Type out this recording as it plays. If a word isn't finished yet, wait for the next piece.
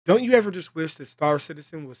Don't you ever just wish that Star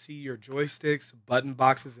Citizen would see your joysticks, button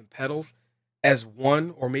boxes, and pedals as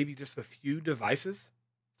one or maybe just a few devices?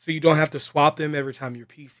 So you don't have to swap them every time your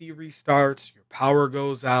PC restarts, your power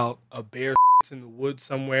goes out, a bear in the woods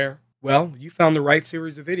somewhere? Well, you found the right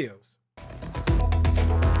series of videos.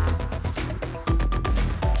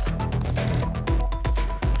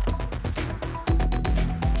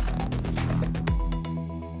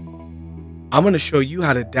 I'm going to show you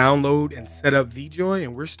how to download and set up vJoy,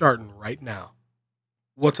 and we're starting right now.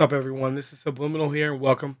 What's up, everyone? This is Subliminal here, and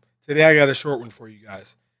welcome. Today I got a short one for you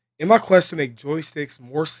guys. In my quest to make joysticks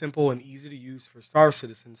more simple and easy to use for Star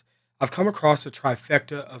Citizens, I've come across a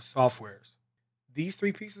trifecta of softwares. These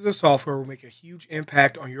three pieces of software will make a huge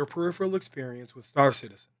impact on your peripheral experience with Star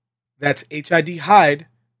Citizen. That's HID Hide,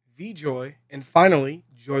 vJoy, and finally,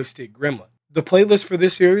 Joystick Gremlin. The playlist for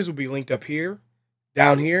this series will be linked up here,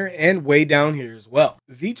 down here, and way down here as well.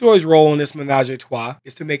 vJoy's role in this menage a trois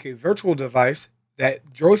is to make a virtual device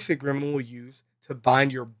that Joystick Gremlin will use to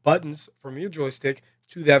bind your buttons from your joystick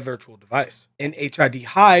to that virtual device. And HID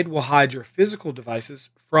Hide will hide your physical devices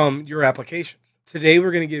from your applications. Today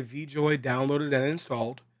we're going to get vJoy downloaded and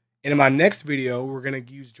installed, and in my next video we're going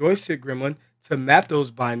to use Joystick Gremlin to map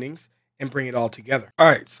those bindings and bring it all together.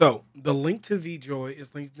 Alright, so the link to vJoy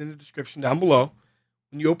is linked in the description down below.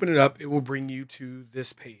 When you open it up, it will bring you to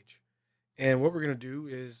this page. And what we're going to do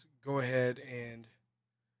is go ahead and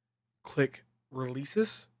click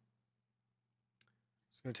Releases.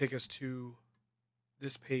 It's going to take us to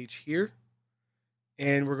this page here.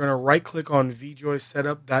 And we're going to right click on vJoy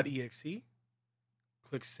setup.exe.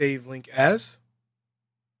 Click Save Link As.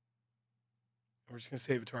 And we're just going to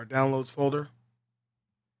save it to our Downloads folder.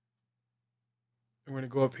 And we're going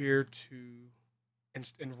to go up here to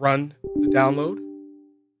and run the download.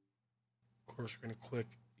 Of course, we're going to click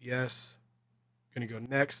Yes. Going to go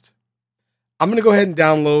Next. I'm going to go ahead and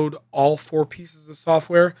download all 4 pieces of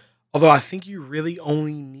software, although I think you really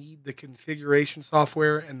only need the configuration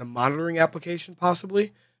software and the monitoring application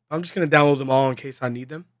possibly. I'm just going to download them all in case I need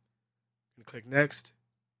them. I'm going to click Next.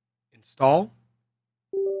 Install.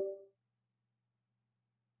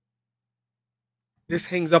 This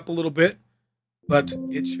hangs up a little bit, but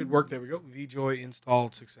it should work. There we go. vJoy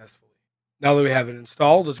installed successfully. Now that we have it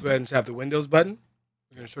installed, let's go ahead and tap the Windows button.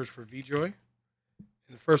 We're going to search for vJoy.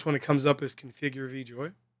 And the first one that comes up is Configure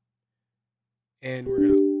vJoy. And we're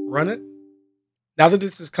going to run it. Now that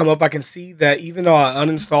this has come up, I can see that even though I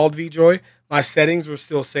uninstalled vJoy, my settings were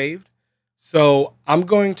still saved. So I'm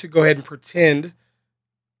going to go ahead and pretend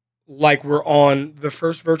like we're on the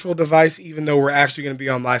first virtual device, even though we're actually going to be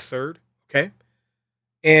on my third. Okay.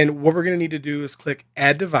 And what we're going to need to do is click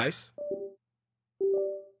Add Device.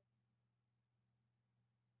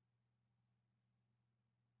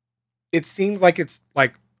 It seems like it's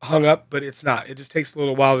like hung up, but it's not. It just takes a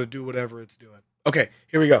little while to do whatever it's doing. Okay,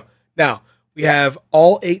 here we go. Now, we have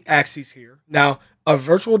all 8 axes here. Now, a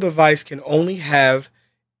virtual device can only have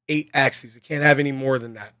 8 axes. It can't have any more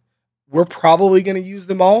than that. We're probably going to use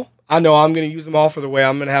them all. I know I'm going to use them all for the way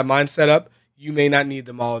I'm going to have mine set up. You may not need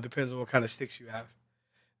them all. It depends on what kind of sticks you have.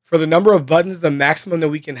 For the number of buttons, the maximum that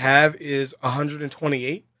we can have is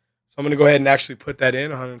 128. So I'm going to go ahead and actually put that in,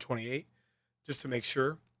 128, just to make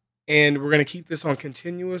sure. And we're going to keep this on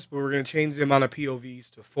continuous, but we're going to change the amount of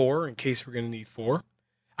POVs to 4 in case we're going to need 4.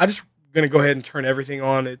 I'm just going to go ahead and turn everything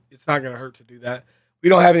on. It's not going to hurt to do that. We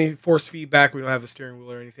don't have any force feedback. We don't have a steering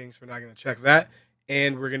wheel or anything, so we're not going to check that.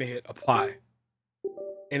 And we're going to hit Apply.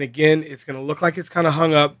 And again, it's going to look like it's kind of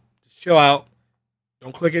hung up. Just chill out.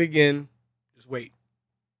 Don't click it again. Just wait.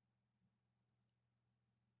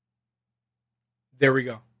 There we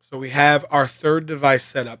go. So we have our third device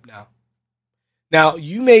set up now. Now,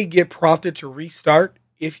 you may get prompted to restart.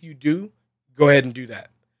 If you do, go ahead and do that.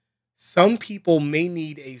 Some people may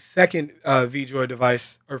need a second vJoy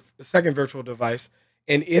device or a second virtual device.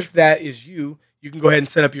 And if that is you, you can go ahead and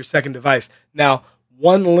set up your second device. Now,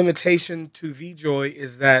 one limitation to vJoy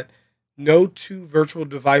is that no 2 virtual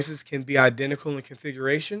devices can be identical in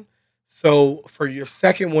configuration. So for your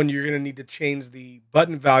second one, you're going to need to change the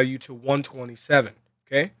button value to 127.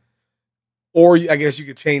 Okay. Or I guess you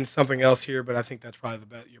could change something else here, but I think that's probably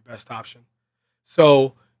your best option.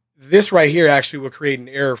 So this right here actually will create an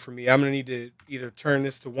error for me. I'm going to need to either turn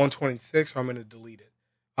this to 126 or I'm going to delete it.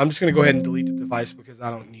 I'm just going to go ahead and delete the device because I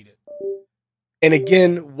don't need it. And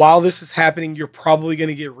again, while this is happening, you're probably going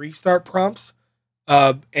to get restart prompts,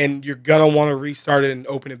 and you're going to want to restart it and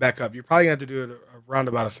open it back up. You're probably going to have to do it around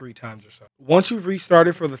about 3 times or so. Once you've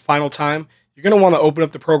restarted for the final time, you're going to want to open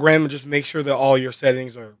up the program and just make sure that all your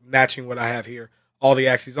settings are matching what I have here. All the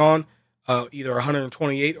axes on, either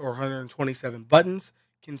 128 or 127 buttons,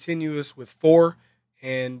 continuous with 4,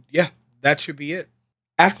 And yeah, that should be it.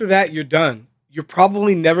 After that, you're done. You're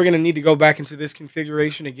probably never going to need to go back into this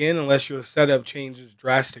configuration again unless your setup changes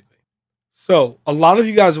drastically. So a lot of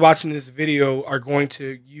you guys watching this video are going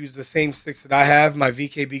to use the same sticks that I have, my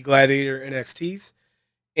VKB Gladiator NXTs.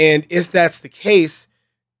 And if that's the case,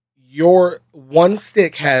 your one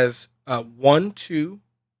stick has 1, 2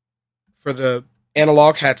 for the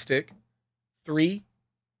analog hat stick, 3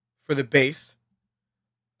 for the base.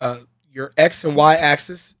 Your X and Y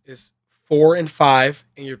axis is 4 and 5,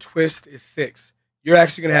 and your twist is 6. You're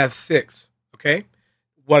actually going to have 6, okay?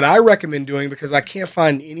 What I recommend doing, because I can't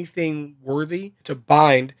find anything worthy to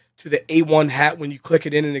bind to the A1 hat when you click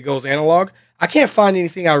it in and it goes analog, I can't find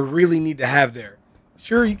anything I really need to have there.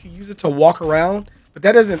 Sure, you can use it to walk around, but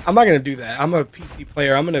that doesn't, I'm not going to do that. I'm a PC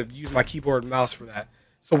player. I'm going to use my keyboard and mouse for that.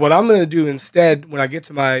 So what I'm going to do instead, when I get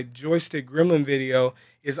to my Joystick Gremlin video,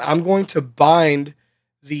 is I'm going to bind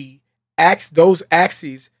those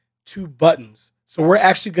axes to buttons. So we're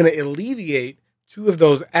actually going to alleviate 2 of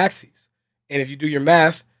those axes. And if you do your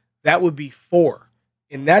math, that would be 4.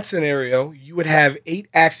 In that scenario, you would have 8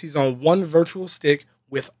 axes on one virtual stick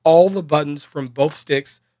with all the buttons from both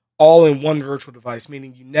sticks all in one virtual device,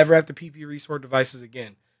 meaning you never have to PP resort devices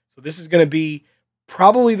again. So this is going to be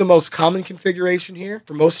probably the most common configuration here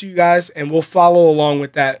for most of you guys, and we'll follow along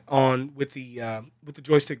with that with the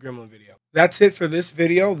Joystick Gremlin video. That's it for this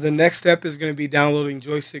video. The next step is going to be downloading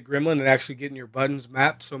Joystick Gremlin and actually getting your buttons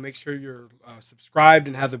mapped. So make sure you're subscribed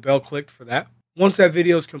and have the bell clicked for that. Once that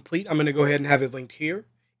video is complete, I'm going to go ahead and have it linked here.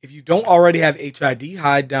 If you don't already have HID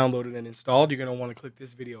Hide downloaded and installed, you're going to want to click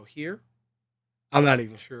this video here. I'm not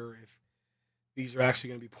even sure if these are actually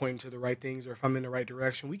going to be pointing to the right things or if I'm in the right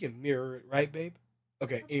direction. We can mirror it, right, babe?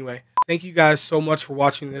 Okay, anyway, thank you guys so much for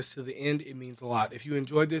watching this to the end. It means a lot. If you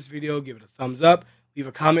enjoyed this video, give it a thumbs up. Leave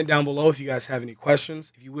a comment down below if you guys have any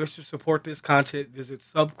questions. If you wish to support this content, visit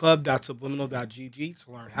subclub.subliminal.gg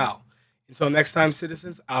to learn how. Until next time,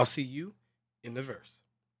 citizens, I'll see you in the verse.